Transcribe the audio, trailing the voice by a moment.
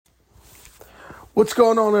What's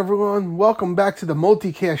going on, everyone? Welcome back to the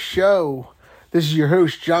Multicast Show. This is your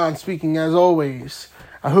host, John, speaking as always.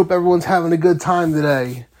 I hope everyone's having a good time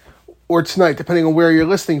today, or tonight, depending on where you're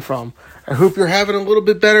listening from. I hope you're having a little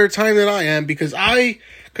bit better time than I am, because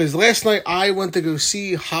last night I went to go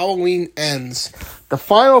see Halloween Ends, the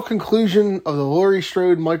final conclusion of the Laurie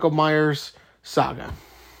Strode, Michael Myers saga.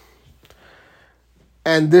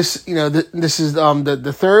 And this is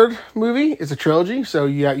the third movie. It's a trilogy. So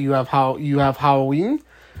you have Halloween,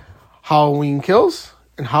 Halloween Kills,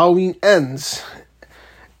 and Halloween Ends.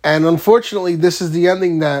 And unfortunately, this is the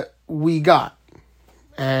ending that we got.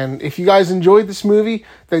 And if you guys enjoyed this movie,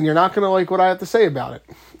 then you're not gonna like what I have to say about it.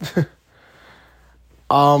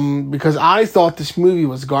 Because I thought this movie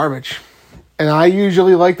was garbage. And I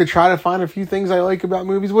usually like to try to find a few things I like about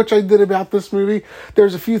movies, which I did about this movie.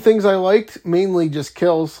 There's a few things I liked, mainly just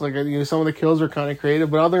kills. Like, some of the kills were kind of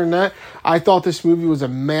creative. But other than that, I thought this movie was a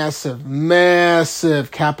massive,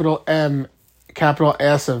 capital M, capital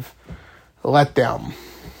S-ive letdown.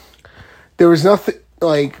 There was nothing,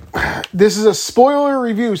 this is a spoiler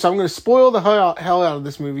review, so I'm going to spoil the hell out of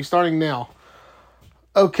this movie, starting now.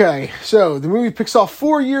 Okay, so the movie picks off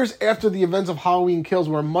 4 years after the events of Halloween Kills,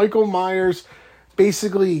 where Michael Myers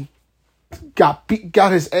basically got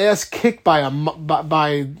his ass kicked by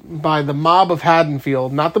the mob of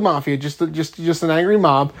Haddonfield, not the mafia, just an angry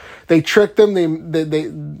mob. They tricked him.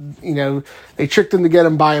 They tricked him to get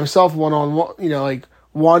him by himself, one-on-one.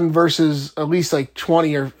 One versus at least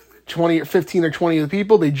 20 or 15 or 20 of the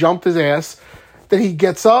people. They jumped his ass. Then he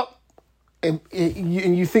gets up. And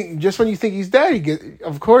you think, just when you think he's dead,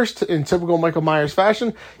 of course, in typical Michael Myers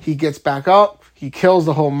fashion, he gets back up, he kills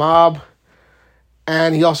the whole mob,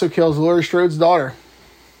 and he also kills Laurie Strode's daughter.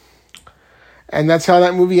 And that's how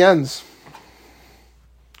that movie ends.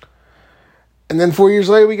 And then 4 years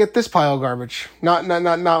later, we get this pile of garbage. Not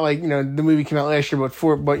the movie came out last year,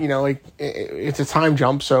 it's a time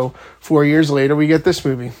jump, so 4 years later, we get this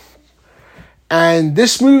movie. And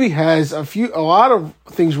this movie has a lot of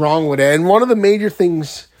things wrong with it. And one of the major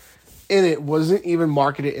things in it wasn't even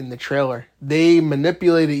marketed in the trailer. They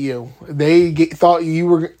manipulated you. They told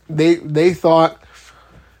you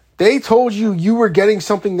you were getting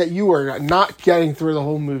something that you were not getting through the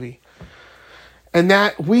whole movie. And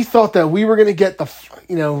that we thought that we were going to get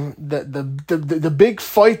the big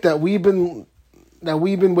fight that we've been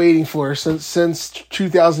waiting for since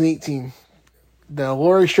 2018. The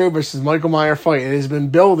Laurie Strode versus Michael Myers fight. It has been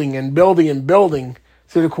building and building and building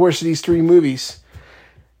through the course of these three movies.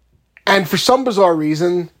 And for some bizarre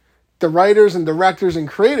reason, the writers and directors and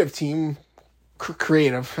creative team,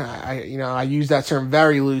 I use that term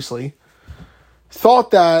very loosely,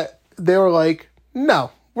 thought that they were like,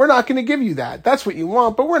 no, we're not going to give you that. That's what you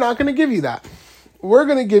want, but we're not going to give you that. We're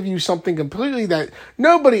going to give you something completely that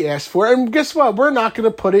nobody asked for. And guess what? We're not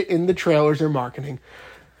going to put it in the trailers or marketing.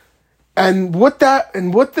 And what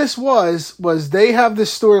this was they have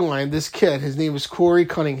this storyline, this kid, his name is Corey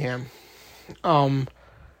Cunningham.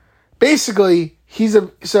 Basically, he's a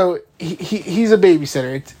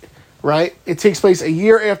babysitter, right? It takes place a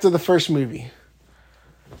year after the first movie.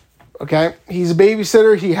 Okay? He's a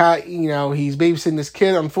babysitter. He's babysitting this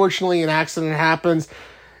kid. Unfortunately, an accident happens.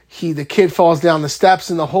 The kid falls down the steps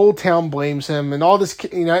and the whole town blames him and all this,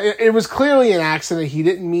 it was clearly an accident. He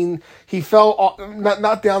didn't mean, he fell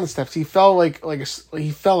not down the steps. He fell he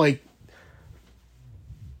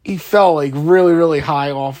fell really, really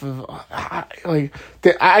high off of,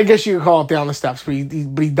 I guess you could call it down the steps, but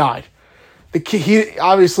he died. The kid, he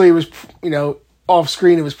obviously was, off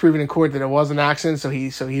screen. It was proven in court that it was an accident. So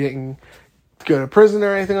he didn't go to prison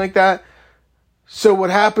or anything like that. So what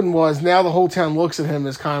happened was, now the whole town looks at him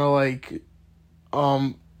as the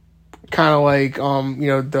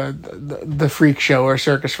freak show or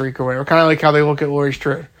circus freak or whatever. Kind of like how they look at Laurie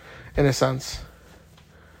Strode, in a sense.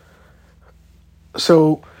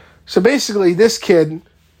 So basically, this kid,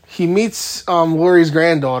 he meets Laurie's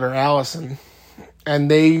granddaughter, Allison,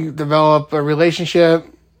 and they develop a relationship.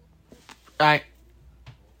 I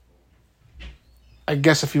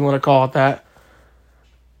guess if you want to call it that.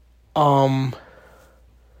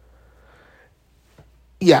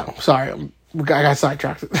 Yeah, sorry, I got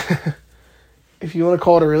sidetracked. If you want to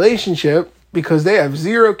call it a relationship, because they have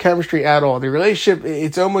zero chemistry at all. The relationship,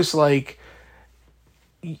 it's almost like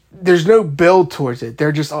there's no build towards it.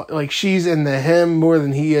 They're just like, she's into him more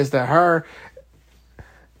than he is to her.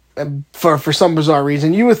 For some bizarre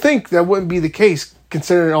reason. You would think that wouldn't be the case,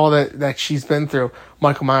 considering all that she's been through.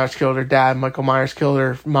 Michael Myers killed her dad. Michael Myers killed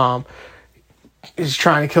her mom. Is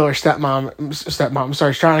trying to kill her stepmom.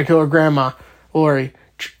 Sorry, he's trying to kill her grandma, Laurie,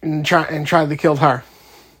 and tried to kill her.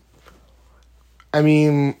 I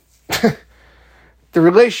mean, The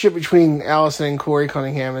relationship between Allison and Corey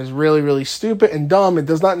Cunningham is really, really stupid and dumb. It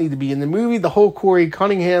does not need to be in the movie. The whole Corey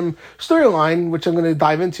Cunningham storyline, which I'm going to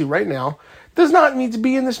dive into right now, does not need to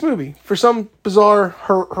be in this movie for some bizarre,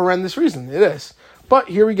 horrendous reason. It is. But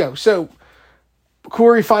here we go. So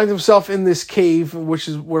Corey finds himself in this cave, which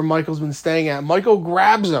is where Michael's been staying at. Michael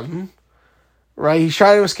grabs him, right? He's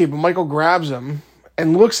trying to escape, but Michael grabs him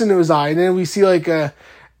and looks into his eye. And then we see and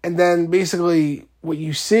then basically what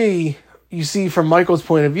you see from Michael's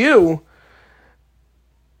point of view.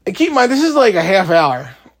 And keep in mind, this is like a half hour.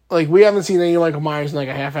 Like, we haven't seen any Michael Myers in like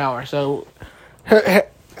a half hour. So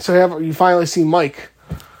you finally see Mike.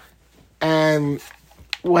 And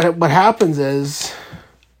what happens is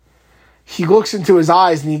he looks into his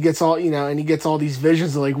eyes and he gets all, and he gets all these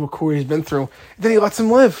visions of like what Corey's been through. And then he lets him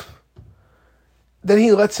live. Now,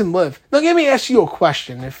 let me ask you a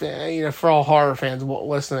question, if for all horror fans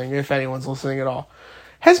listening, if anyone's listening at all.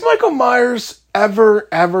 Has Michael Myers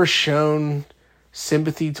ever shown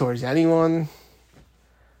sympathy towards anyone?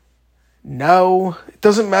 No. It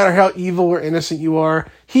doesn't matter how evil or innocent you are.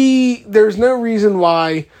 There's no reason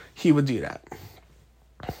why he would do that.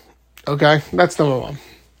 Okay? That's number one.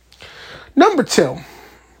 Number two.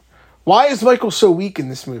 Why is Michael so weak in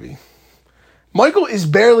this movie? Michael is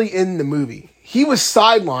barely in the movie. He was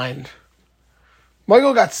sidelined.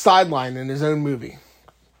 Michael got sidelined in his own movie.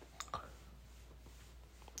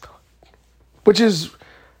 Which is,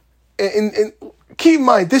 and keep in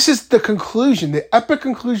mind, this is the conclusion, the epic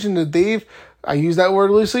conclusion that I use that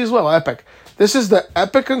word loosely as well, epic. This is the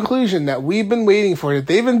epic conclusion that we've been waiting for, that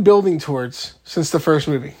they've been building towards since the first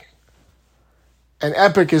movie. And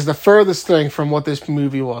epic is the furthest thing from what this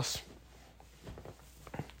movie was.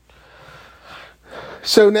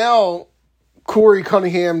 So now, Corey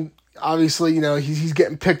Cunningham, obviously, he's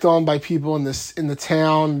getting picked on by people in the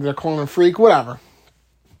town. They're calling him freak, whatever.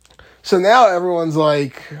 So now everyone's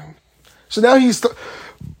like, now he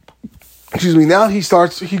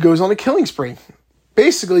goes on a killing spree.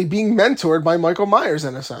 Basically being mentored by Michael Myers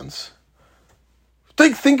in a sense.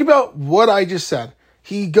 Think about what I just said.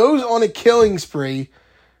 He goes on a killing spree,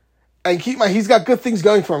 and keep in mind, he's got good things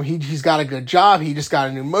going for him. He's got a good job. He just got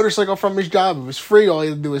a new motorcycle from his job. It was free. All he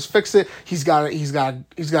had to do was fix it. He's got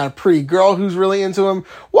a pretty girl who's really into him.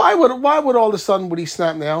 Why would all of a sudden would he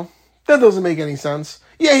snap now? That doesn't make any sense.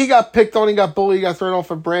 Yeah, he got picked on, he got bullied, he got thrown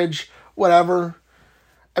off a bridge, whatever.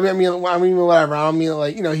 I mean, whatever. I don't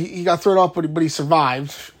mean he got thrown off, but he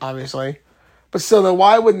survived, obviously. But still, then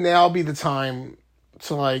why would now be the time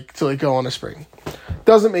to go on a spree?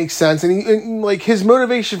 Doesn't make sense, and his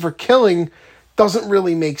motivation for killing doesn't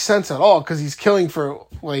really make sense at all, because he's killing for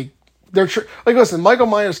listen, Michael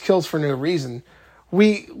Myers kills for no reason.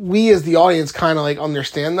 We as the audience kind of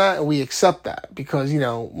understand that, and we accept that because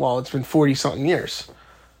it's been 40-something years.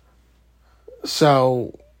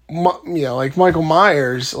 So, Michael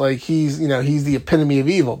Myers, he's the epitome of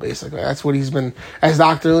evil, basically. That's what he's been, as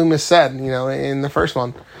Dr. Loomis said, in the first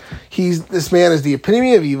one. This man is the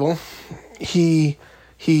epitome of evil. He,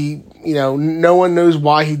 no one knows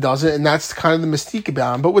why he does it, and that's kind of the mystique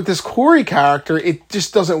about him. But with this Corey character, it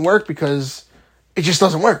just doesn't work because it just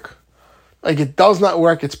doesn't work. It does not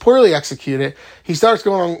work. It's poorly executed. He's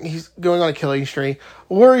going on a killing spree.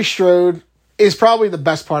 Laurie Strode is probably the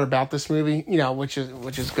best part about this movie, which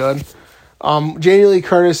is good. Jamie Lee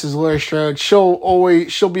Curtis is Laurie Strode.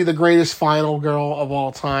 She'll be the greatest final girl of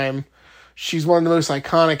all time. She's one of the most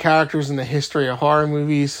iconic characters in the history of horror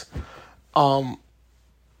movies.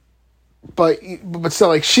 But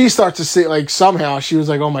still, she starts to see, somehow she was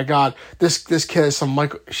like, oh my God, this kid is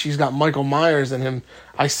she's got Michael Myers in him.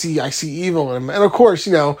 I see evil in him. And of course,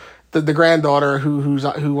 the granddaughter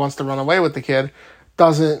who wants to run away with the kid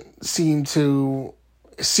doesn't seem to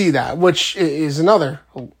see that, which is another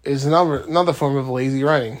form of lazy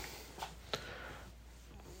writing.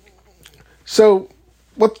 So,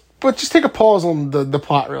 let's just take a pause on the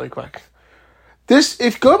plot really quick.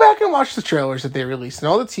 If go back and watch the trailers that they released and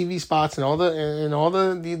all the TV spots and all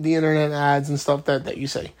the internet ads and stuff that you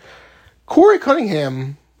see, Corey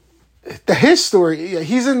Cunningham, his story,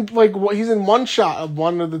 he's in one shot of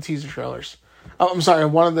one of the teaser trailers. Oh, I'm sorry,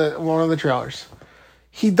 one of the trailers.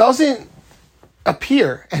 He doesn't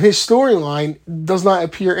appear, and his storyline does not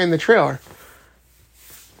appear in the trailer.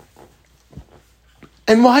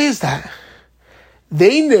 And why is that?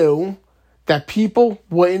 They knew that people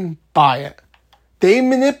wouldn't buy it. They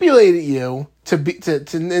manipulated you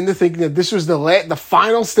into thinking that this was the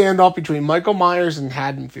final standoff between Michael Myers and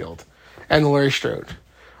Haddonfield and Laurie Strode.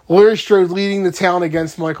 Laurie Strode leading the town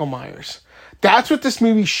against Michael Myers. That's what this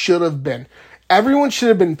movie should have been. Everyone should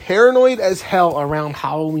have been paranoid as hell around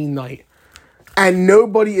Halloween night. And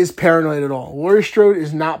nobody is paranoid at all. Laurie Strode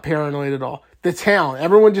is not paranoid at all. The town,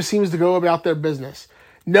 everyone just seems to go about their business,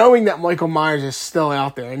 knowing that Michael Myers is still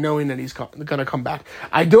out there and knowing that he's going to come back.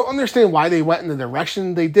 I don't understand why they went in the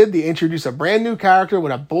direction they did. They introduced a brand new character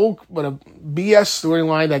with a BS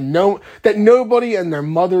storyline that nobody and their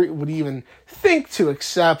mother would even think to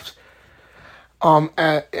accept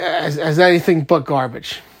as anything but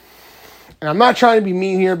garbage. And I'm not trying to be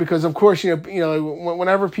mean here because, of course,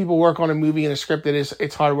 whenever people work on a movie and a script,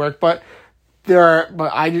 it's hard work. But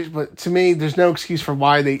to me, there's no excuse for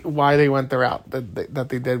why they went the route that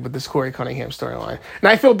they did with this Corey Cunningham storyline. And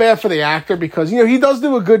I feel bad for the actor because he does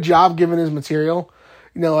do a good job given his material.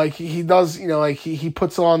 He does. He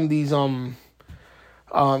puts on these when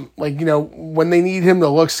they need him to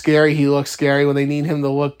look scary, he looks scary. When they need him to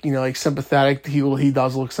look sympathetic, he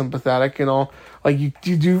does look sympathetic. You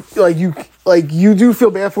do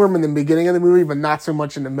feel bad for him in the beginning of the movie, but not so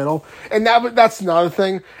much in the middle. And that's another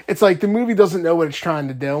thing. It's like the movie doesn't know what it's trying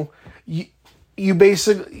to do. You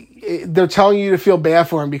basically, they're telling you to feel bad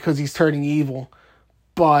for him because he's turning evil,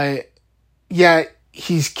 but yet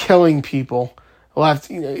he's killing people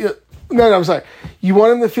left. No, I'm sorry. You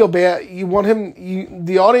want him to feel bad. You want him.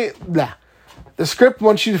 The audience. Nah. The script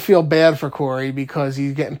wants you to feel bad for Corey because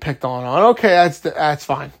he's getting picked on. Okay, that's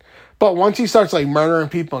fine. But once he starts murdering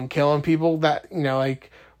people and killing people, that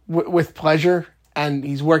with pleasure, and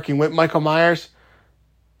he's working with Michael Myers,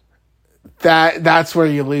 that's where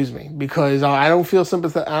you lose me because I don't feel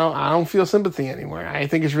sympathy. I don't feel sympathy anymore. I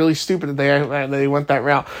think it's really stupid that they went that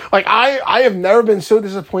route. I have never been so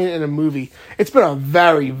disappointed in a movie. It's been a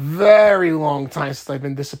very, very long time since I've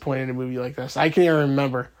been disappointed in a movie like this. I can't even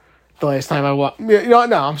remember the last time I watched. No,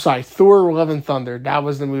 I'm sorry. Thor: Love and Thunder. That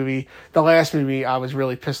was the movie. The last movie I was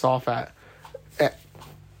really pissed off at. The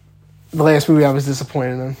last movie I was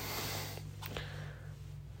disappointed in.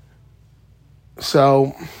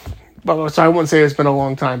 So I wouldn't say it's been a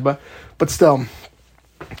long time, but still,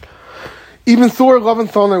 even Thor: Love and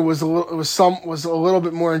Thunder was a little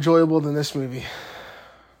bit more enjoyable than this movie.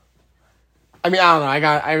 I mean, I don't know.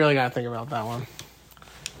 I really got to think about that one.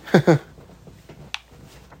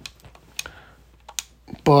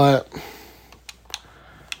 But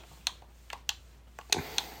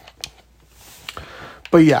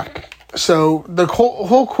yeah. So the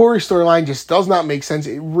whole Corey storyline just does not make sense.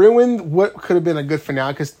 It ruined what could have been a good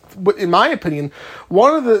finale. Because, in my opinion,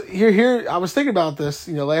 one of the here I was thinking about this,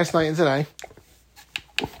 last night and today.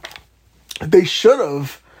 What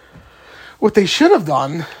they should have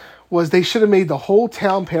done was they should have made the whole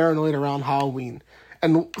town paranoid around Halloween.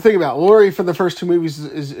 And think about it, Laurie for the first two movies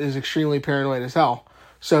is extremely paranoid as hell.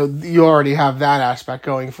 So you already have that aspect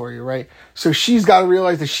going for you, right? So she's got to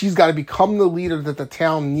realize that she's got to become the leader that the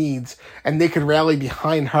town needs, and they could rally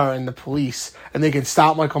behind her and the police, and they can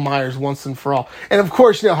stop Michael Myers once and for all. And of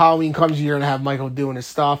course, Halloween comes, you're gonna have Michael doing his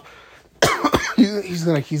stuff. he's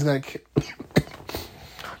gonna.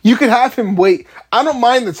 You could have him wait. I don't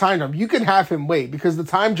mind the time jump. You could have him wait because the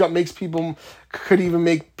time jump could even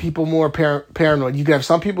make people more paranoid. You could have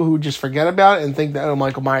some people who just forget about it and think that,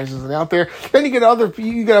 Michael Myers isn't out there. Then you could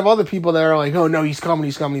have other people that are like, oh no, he's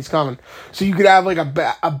coming. So you could have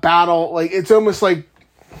a battle. It's almost like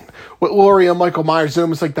with Laurie and Michael Myers, it's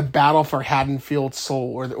almost like the battle for Haddonfield's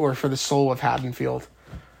soul or for the soul of Haddonfield.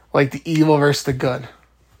 Like the evil versus the good.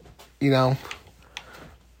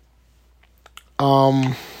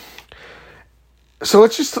 So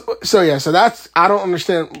that's, I don't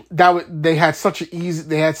understand that they had such an easy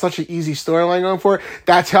storyline going for it.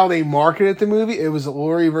 That's how they marketed the movie. It was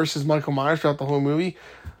Laurie versus Michael Myers throughout the whole movie.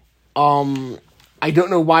 I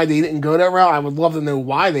don't know why they didn't go that route. I would love to know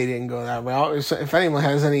why they didn't go that route. If anyone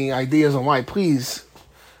has any ideas on why, please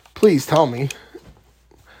tell me.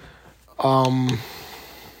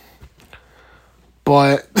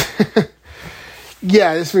 But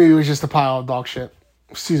yeah, this movie was just a pile of dog shit.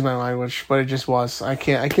 Excuse my language, but it just was. I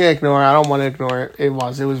can't ignore it. I don't want to ignore it. It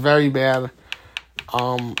was very bad.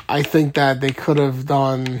 I think that they could have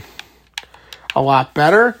done a lot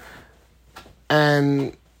better,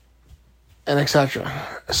 and etc.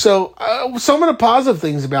 So some of the positive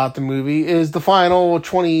things about the movie is the final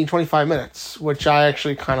 20-25 minutes, which I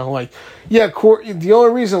actually kind of like. Yeah, the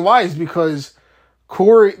only reason why is because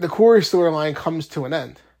the Corey storyline comes to an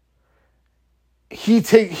end.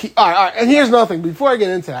 All right, and here's nothing. Before I get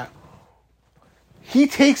into that, he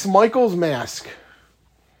takes Michael's mask,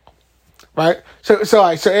 right? So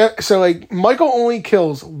Michael only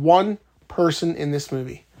kills one person in this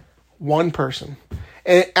movie, one person,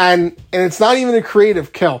 and it's not even a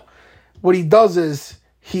creative kill. What he does is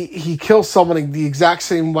he kills someone the exact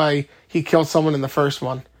same way he killed someone in the first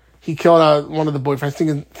one. He killed one of the boyfriends. I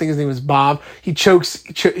think his name was Bob. He chokes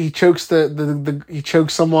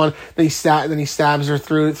someone. Then he stabs her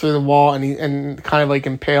through the wall, and kind of like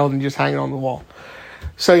impaled and just hanging on the wall.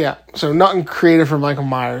 So yeah, so nothing creative for Michael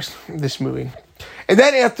Myers this movie. And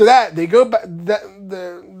then after that, they go back.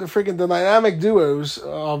 The dynamic duos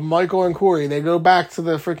of Michael and Corey. They go back to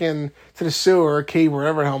the sewer or cave,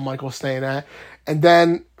 wherever the hell Michael's staying at, and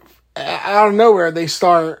then out of nowhere they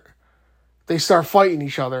start fighting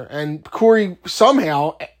each other. And Corey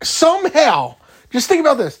somehow, just think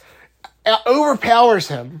about this, overpowers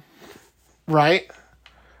him, right?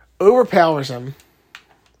 Overpowers him,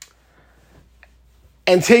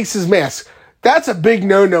 and takes his mask. That's a big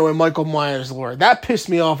no-no in Michael Myers' lore. That pissed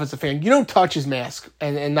me off as a fan. You don't touch his mask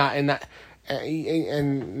and not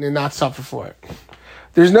suffer for it.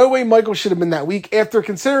 There's no way Michael should have been that weak, after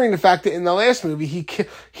considering the fact that in the last movie he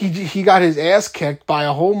got his ass kicked by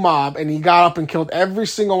a whole mob, and he got up and killed every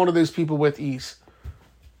single one of those people with ease.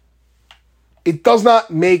 It does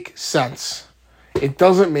not make sense. It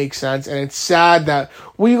doesn't make sense, and it's sad that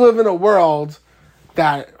we live in a world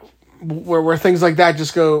where things like that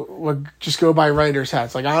just go by writers'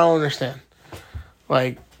 hats. Like, I don't understand.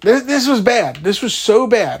 Like, this was bad. This was so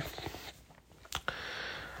bad.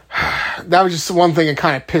 That was just one thing that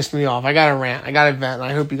kind of pissed me off. I got to rant. I got to vent,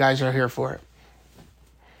 and I hope you guys are here for it.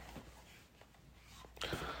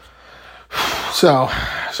 So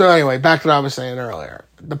anyway, back to what I was saying earlier.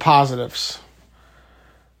 The positives.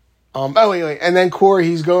 And then Corey,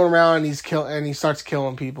 he's going around and he starts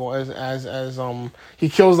killing people as he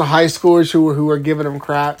kills the high schoolers who are giving him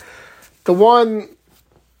crap. The one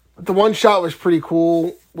shot was pretty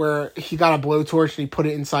cool, where he got a blowtorch and he put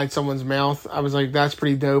it inside someone's mouth. I was like, that's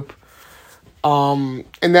pretty dope. And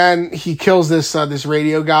then he kills this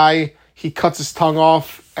radio guy. He cuts his tongue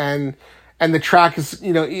off, and the track is,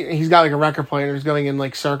 he's got like a record player and he's going in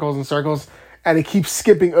like circles and circles. And it keeps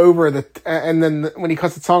skipping over and then when he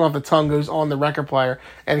cuts the tongue off, the tongue goes on the record player,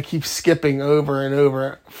 and it keeps skipping over and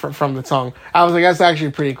over from the tongue. I was like, that's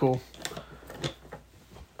actually pretty cool.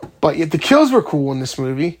 But yet the kills were cool in this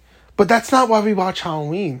movie, but that's not why we watch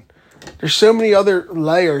Halloween. There's so many other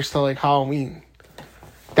layers to like Halloween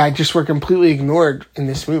that just were completely ignored in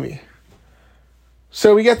this movie.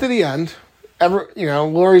 So we get to the end.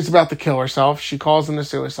 Laurie's about to kill herself. She calls in a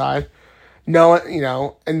suicide. Knowing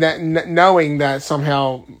that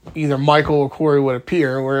somehow either Michael or Corey would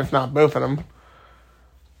appear, or if not both of them.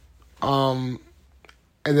 And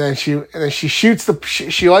then she shoots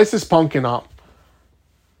she lights this pumpkin up.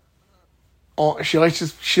 She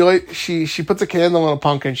puts a candle on a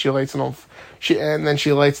pumpkin. She lights it on. And then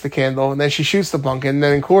she lights the candle, and then she shoots the pumpkin. And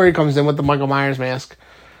then Corey comes in with the Michael Myers mask,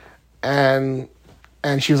 and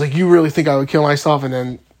she was like, "You really think I would kill myself?" And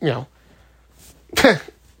then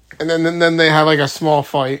And then they have like a small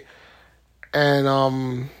fight, and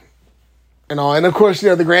of course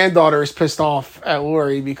the granddaughter is pissed off at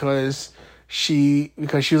Laurie because she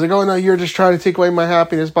was like, "Oh no, you're just trying to take away my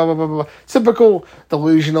happiness." Blah blah blah blah. Typical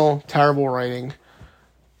delusional, terrible writing.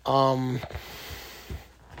 So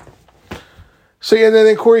yeah,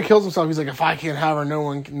 then Corey kills himself. He's like, "If I can't have her, no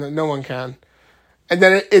one can." And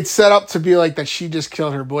then it's set up to be like that she just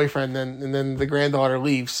killed her boyfriend, and then the granddaughter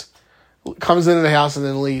leaves. Comes into the house and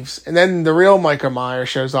then leaves. And then the real Michael Myers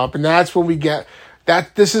shows up, and that's when we get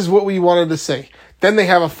that. This is what we wanted to see. Then they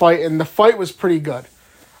have a fight, and the fight was pretty good.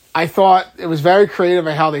 I thought it was very creative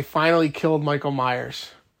at how they finally killed Michael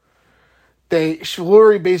Myers.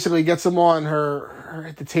 Laurie basically gets him on her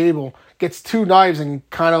at the table, gets two knives and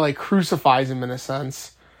kind of like crucifies him in a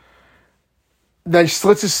sense. Then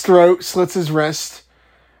slits his throat, slits his wrist,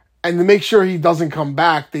 and to make sure he doesn't come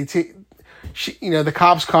back, they take. The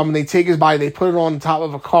cops come and they take his body, they put it on the top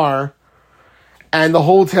of a car, and the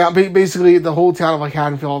whole town, basically the whole town of like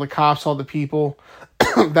Haddonfield, all the cops, all the people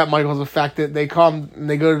that Michael's affected, they come and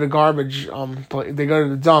they go to the garbage, they go to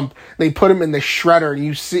the dump, they put him in the shredder, and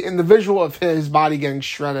you see, and the visual of his body getting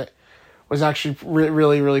shredded was actually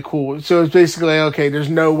really, really cool. So it's basically like, okay, there's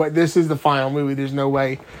no way, this is the final movie, there's no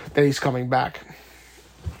way that he's coming back.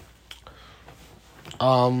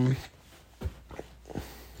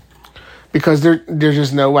 Because there's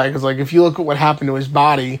just no way. Because, like, if you look at what happened to his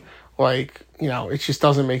body, like, it just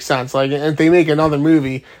doesn't make sense. Like, if they make another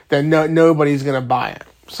movie, then nobody's going to buy it.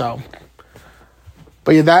 So,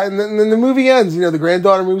 but yeah, and then the movie ends. The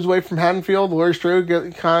granddaughter moves away from Haddonfield. Laurie Strode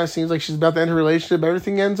kind of seems like she's about to end her relationship.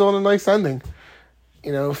 Everything ends on a nice ending,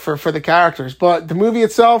 for the characters. But the movie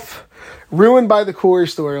itself, ruined by the Corey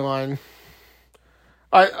storyline.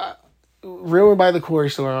 Ruined by the Corey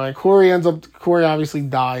storyline. Corey obviously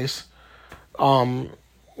dies. I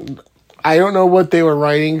don't know what they were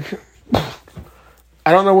writing. I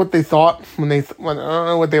I don't know what they thought when I don't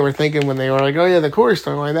know what they were thinking when they were like, oh yeah, the core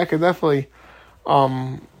storyline, that could definitely,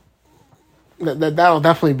 that'll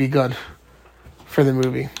definitely be good for the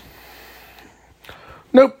movie.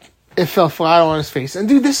 Nope. It fell flat on his face. And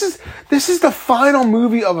dude, this is the final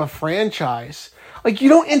movie of a franchise. Like, you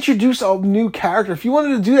don't introduce a new character. If you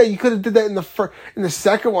wanted to do that, you could have did that in the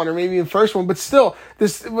second one or maybe in the first one. But still,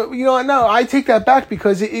 no, I take that back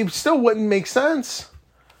because it still wouldn't make sense.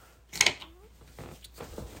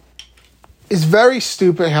 It's very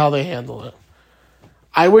stupid how they handle it.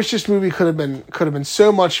 I wish this movie could have been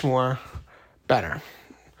so much more better.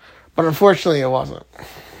 But unfortunately, it wasn't.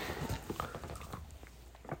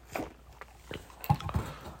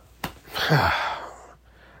 I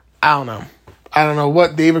don't know. I don't know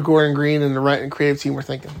what David Gordon Green and the Rant and creative team were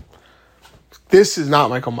thinking. This is not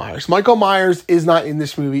Michael Myers. Michael Myers is not in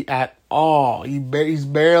this movie at all. He's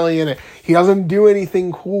barely in it. He doesn't do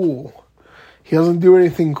anything cool.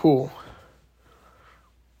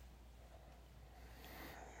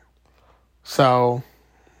 So,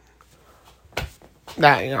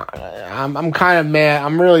 I'm kind of mad.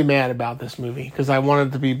 I'm really mad about this movie because I wanted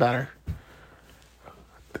it to be better.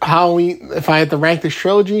 Halloween, if I had to rank this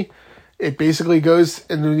trilogy, it basically goes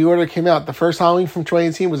in the order it came out. The first Halloween from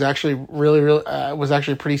 2018 was actually was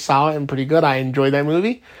actually pretty solid and pretty good. I enjoyed that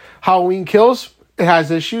movie. Halloween Kills, it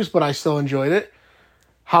has issues, but I still enjoyed it.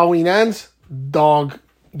 Halloween Ends, dog,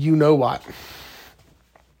 you know what.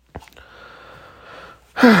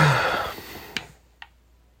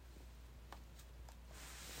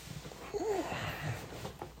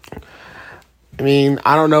 I mean,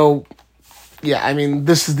 I don't know. Yeah, I mean,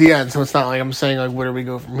 this is the end, so it's not like I'm saying, like, where do we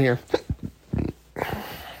go from here?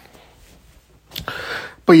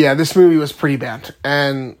 But yeah, this movie was pretty bad.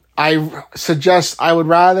 And I suggest, I would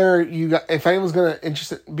rather, if anyone's going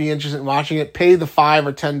to be interested in watching it, pay the $5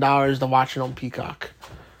 or $10 to watch it on Peacock.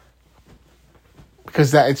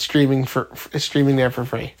 Because it's streaming there for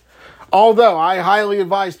free. Although, I highly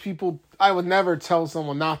advise people, I would never tell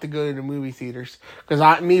someone not to go to the movie theaters.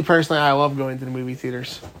 Because me personally, I love going to the movie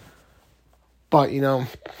theaters. But,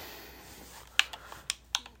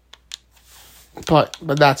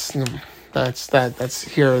 but that's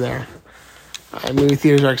here or there. Movie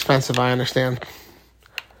theaters are expensive, I understand.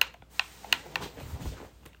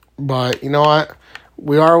 But, you know what?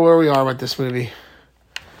 We are where we are with this movie.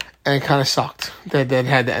 And it kind of sucked that it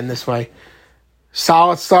had to end this way.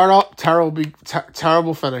 Solid start up,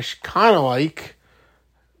 terrible finish. Kind of like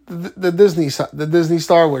the Disney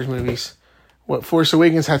Star Wars movies. What Force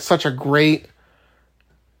Awakens had such a great...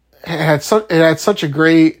 It had such a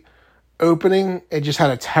great opening. It just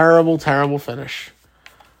had a terrible, terrible finish.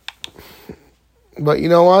 But you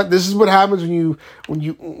know what? This is what happens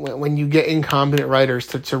when you get incompetent writers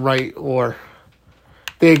to write lore.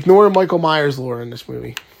 They ignore Michael Myers' lore in this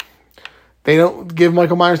movie. They don't give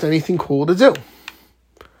Michael Myers anything cool to do.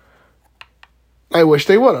 I wish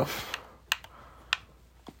they would have.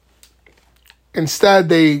 Instead,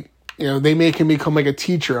 they make him become like a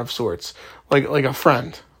teacher of sorts, like a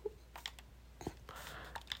friend.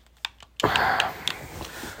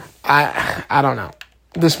 I don't know.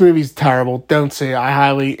 This movie's terrible. Don't see it. I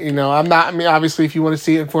highly, obviously if you want to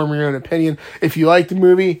see it, form your own opinion. If you like the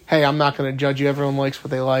movie, hey, I'm not going to judge you. Everyone likes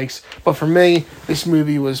what they likes. But for me, this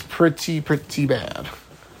movie was pretty bad.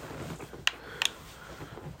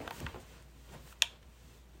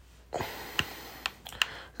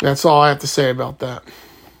 That's all I have to say about that.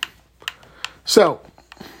 So,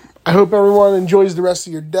 I hope everyone enjoys the rest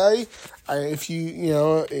of your day. If you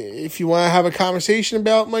want to have a conversation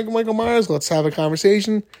about Michael Myers, let's have a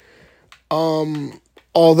conversation.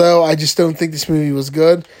 Although I just don't think this movie was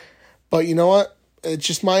good, but you know what? It's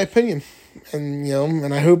just my opinion,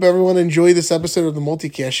 and I hope everyone enjoyed this episode of the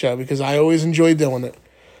Multicast Show because I always enjoy doing it.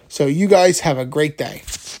 So you guys have a great day.